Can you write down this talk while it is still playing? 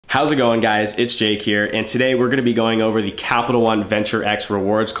How's it going, guys? It's Jake here, and today we're going to be going over the Capital One Venture X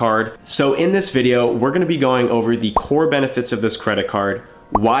rewards card. So in this video, we're going to be going over the core benefits of this credit card,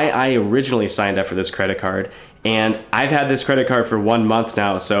 why I originally signed up for this credit card, and I've had this credit card for 1 month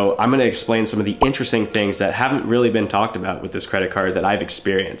now, so I'm going to explain some of the interesting things that haven't really been talked about with this credit card that I've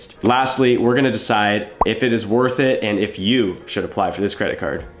experienced. Lastly, we're going to decide if it is worth it and if you should apply for this credit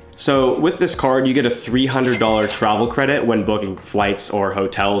card. So with this card, you get a $300 travel credit when booking flights or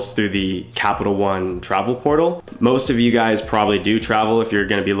hotels through the Capital One travel portal. Most of you guys probably do travel if you're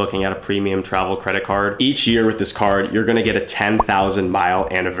going to be looking at a premium travel credit card. Each year with this card, you're going to get a 10,000 mile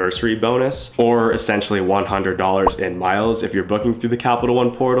anniversary bonus, or essentially $100 in miles if you're booking through the Capital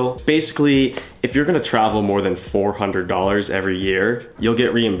One portal. Basically, if you're going to travel more than $400 every year, you'll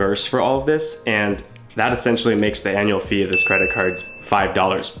get reimbursed for all of this, and that essentially makes the annual fee of this credit card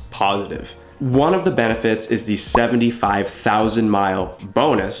 $5 positive. One of the benefits is the 75,000 mile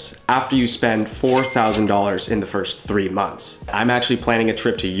bonus after you spend $4,000 in the first 3 months. I'm actually planning a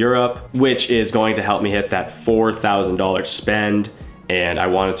trip to Europe, which is going to help me hit that $4,000 spend. And I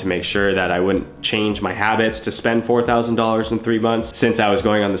wanted to make sure that I wouldn't change my habits to spend $4,000 in 3 months since I was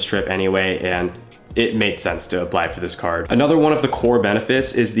going on this trip anyway, and it made sense to apply for this card. Another one of the core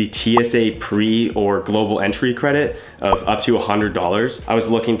benefits is the TSA pre or global entry credit of up to $100. I was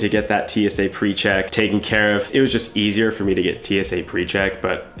looking to get that TSA pre-check taken care of. It was just easier for me to get TSA pre-check,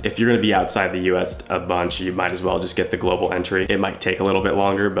 but if you're gonna be outside the US a bunch, you might as well just get the global entry. It might take a little bit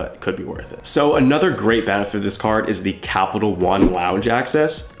longer, but could be worth it. So another great benefit of this card is the Capital One lounge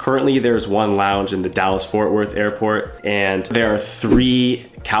access. Currently, there's one lounge in the Dallas-Fort Worth airport, and there are 3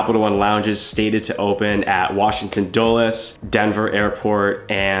 Capital One lounges stated to open at Washington Dulles, Denver Airport,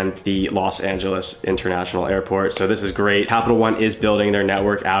 and the Los Angeles International Airport. So this is great. Capital One is building their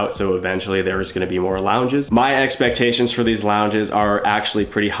network out, so eventually there's going to be more lounges. My expectations for these lounges are actually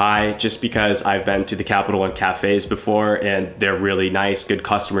pretty high just because I've been to the Capital One cafes before, and they're really nice, good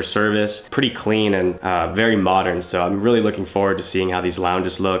customer service, pretty clean, and very modern. So I'm really looking forward to seeing how these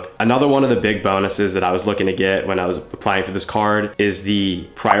lounges look. Another one of the big bonuses that I was looking to get when I was applying for this card is the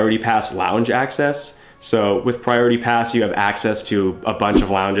Priority Pass lounge access. So with Priority Pass, you have access to a bunch of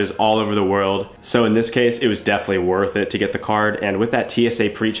lounges all over the world. So in this case, it was definitely worth it to get the card. And with that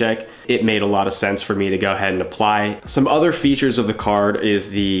TSA pre-check, it made a lot of sense for me to go ahead and apply. Some other features of the card is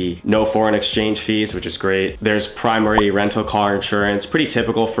the no foreign exchange fees, which is great. There's primary rental car insurance, pretty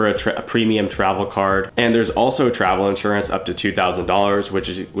typical for a premium travel card. And there's also travel insurance up to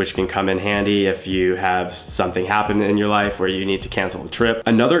 $2,000, which can come in handy if you have something happen in your life where you need to cancel a trip.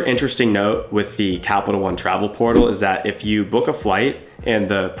 Another interesting note with the Capital One travel portal is that if you book a flight and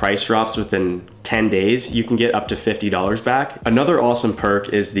the price drops within 10 days, you can get up to $50 back. Another awesome perk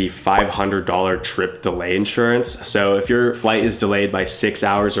is the $500 trip delay insurance. So if your flight is delayed by 6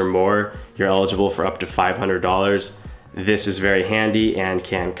 hours or more, you're eligible for up to $500. This is very handy and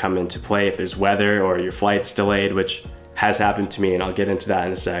can come into play if there's weather or your flight's delayed, which has happened to me, and I'll get into that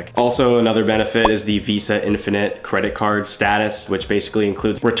in a sec. Also, another benefit is the Visa Infinite credit card status, which basically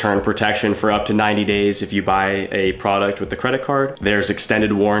includes return protection for up to 90 days if you buy a product with the credit card. There's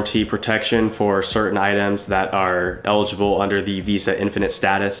extended warranty protection for certain items that are eligible under the Visa Infinite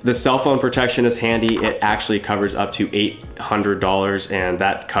status. The cell phone protection is handy. It actually covers up to $800, and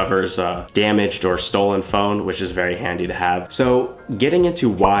that covers damaged or stolen phone, which is very handy to have. So getting into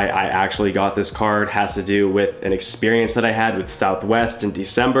why I actually got this card has to do with an experience that I had with Southwest in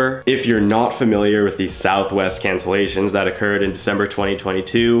December. If you're not familiar with the Southwest cancellations that occurred in December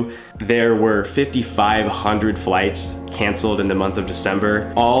 2022, there were 5,500 flights canceled in the month of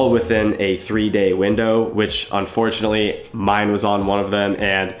December, all within a 3-day window, which unfortunately mine was on one of them,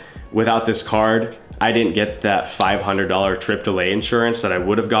 and without this card, I didn't get that $500 trip delay insurance that I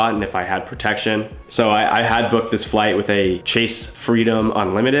would have gotten if I had protection. So I had booked this flight with a Chase Freedom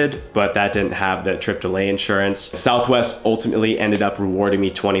Unlimited, but that didn't have the trip delay insurance. Southwest ultimately ended up rewarding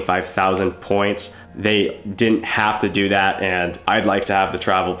me 25,000 points. They didn't have to do that, and I'd like to have the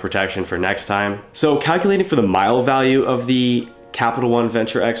travel protection for next time. So calculating for the mile value of the Capital One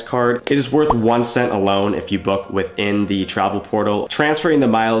Venture X card, it is worth 1 cent alone if you book within the travel portal. Transferring the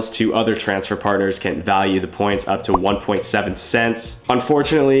miles to other transfer partners can value the points up to 1.7 cents.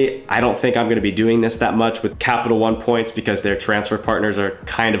 Unfortunately, I don't think I'm going to be doing this that much with Capital One points because their transfer partners are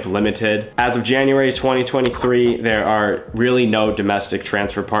kind of limited. As of January 2023, there are really no domestic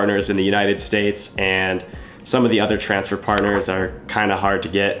transfer partners in the United States, and some of the other transfer partners are kind of hard to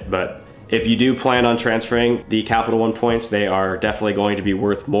get, but if you do plan on transferring the Capital One points, they are definitely going to be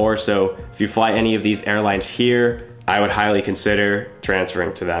worth more. So if you fly any of these airlines here, I would highly consider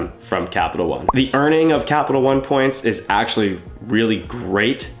transferring to them from Capital One. The earning of Capital One points is actually really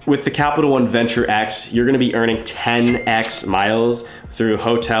great. With the Capital One Venture X, you're gonna be earning 10x miles through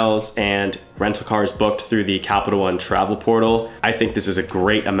hotels and rental cars booked through the Capital One travel portal. I think this is a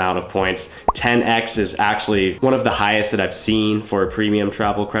great amount of points. 10x is actually one of the highest that I've seen for a premium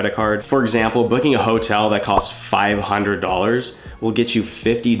travel credit card. For example, booking a hotel that costs $500 will get you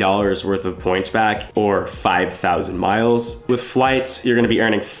 $50 worth of points back, or 5,000 miles. With flights, you're gonna be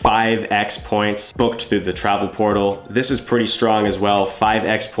earning 5x points booked through the travel portal. This is pretty strong as well.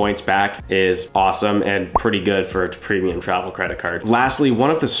 5x points back is awesome and pretty good for a premium travel credit card. Lastly, one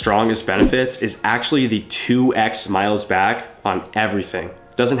of the strongest benefits is actually the 2x miles back on everything.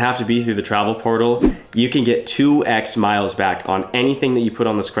 Doesn't have to be through the travel portal. You can get 2x miles back on anything that you put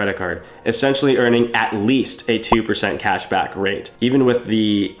on this credit card, essentially earning at least a 2% cash back rate. Even with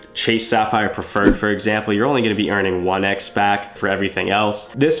the Chase Sapphire Preferred, for example, you're only gonna be earning 1x back for everything else.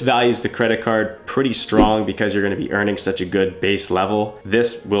 This values the credit card pretty strong because you're gonna be earning such a good base level.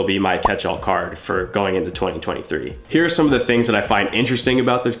 This will be my catch-all card for going into 2023. Here are some of the things that I find interesting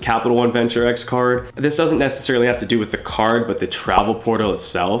about the Capital One Venture X card. This doesn't necessarily have to do with the card, but the travel portal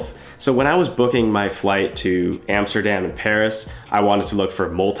itself. So when I was booking my flight to Amsterdam and Paris, I wanted to look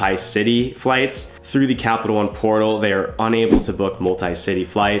for multi-city flights. Through the Capital One portal, they are unable to book multi-city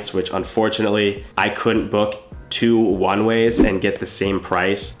flights, which unfortunately I couldn't book 2 one-ways and get the same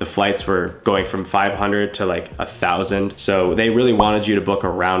price. The flights were going from 500 to like 1,000. So they really wanted you to book a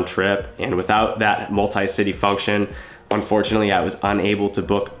round trip. And without that multi-city function, unfortunately, I was unable to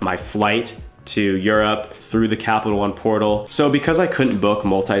book my flight to Europe through the Capital One portal. So because I couldn't book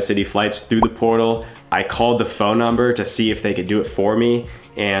multi-city flights through the portal, I called the phone number to see if they could do it for me.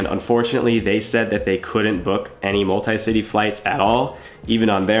 And unfortunately, they said that they couldn't book any multi-city flights at all. Even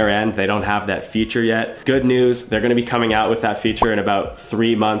on their end, they don't have that feature yet. Good news, they're gonna be coming out with that feature in about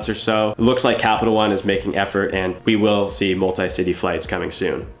 3 months or so. It looks like Capital One is making effort and we will see multi-city flights coming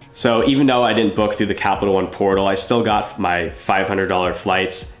soon. So even though I didn't book through the Capital One portal, I still got my $500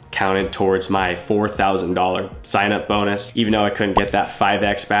 flights counted towards my $4,000 sign-up bonus. Even though I couldn't get that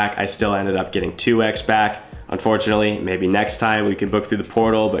 5x back, I still ended up getting 2x back. Unfortunately, maybe next time we can book through the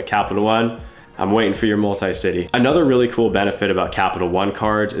portal, but Capital One, I'm waiting for your multi-city. Another really cool benefit about Capital One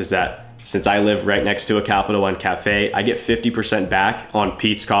cards is that since I live right next to a Capital One cafe, I get 50% back on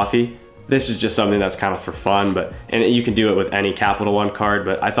Pete's Coffee. This is just something that's kind of for fun, and you can do it with any Capital One card,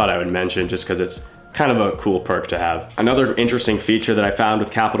 but I thought I would mention just because it's kind of a cool perk to have. Another interesting feature that I found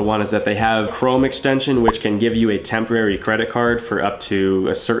with Capital One is that they have Chrome extension, which can give you a temporary credit card for up to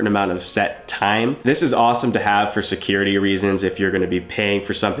a certain amount of set time. This is awesome to have for security reasons if you're gonna be paying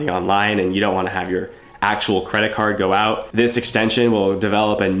for something online and you don't wanna have your actual credit card go out. This extension will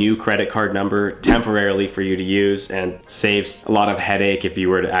develop a new credit card number temporarily for you to use and saves a lot of headache if you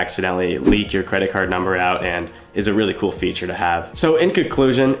were to accidentally leak your credit card number out, and is a really cool feature to have. So in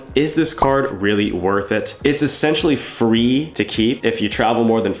conclusion, is this card really worth it? It's essentially free to keep if you travel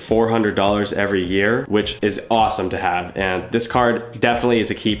more than $400 every year, which is awesome to have. And this card definitely is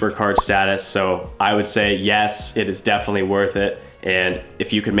a keeper card status. So I would say, yes, it is definitely worth it. And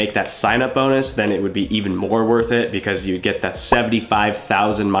if you could make that sign-up bonus, then it would be even more worth it because you get that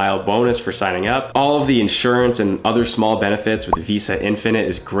 75,000 mile bonus for signing up. All of the insurance and other small benefits with Visa Infinite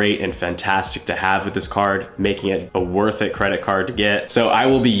is great and fantastic to have with this card, making it a worth it credit card to get. So I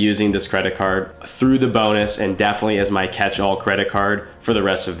will be using this credit card through the bonus and definitely as my catch-all credit card for the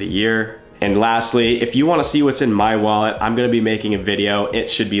rest of the year. And lastly, if you want to see what's in my wallet, I'm going to be making a video. It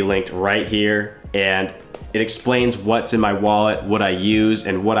should be linked right here, and it explains what's in my wallet, what I use,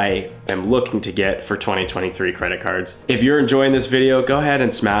 and what I am looking to get for 2023 credit cards. If you're enjoying this video, go ahead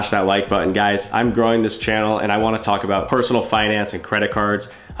and smash that like button, guys. I'm growing this channel and I want to talk about personal finance and credit cards.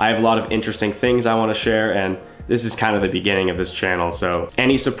 I have a lot of interesting things I want to share, and this is kind of the beginning of this channel. So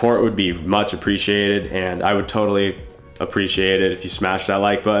any support would be much appreciated, and I would totally appreciate it if you smash that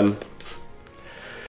like button.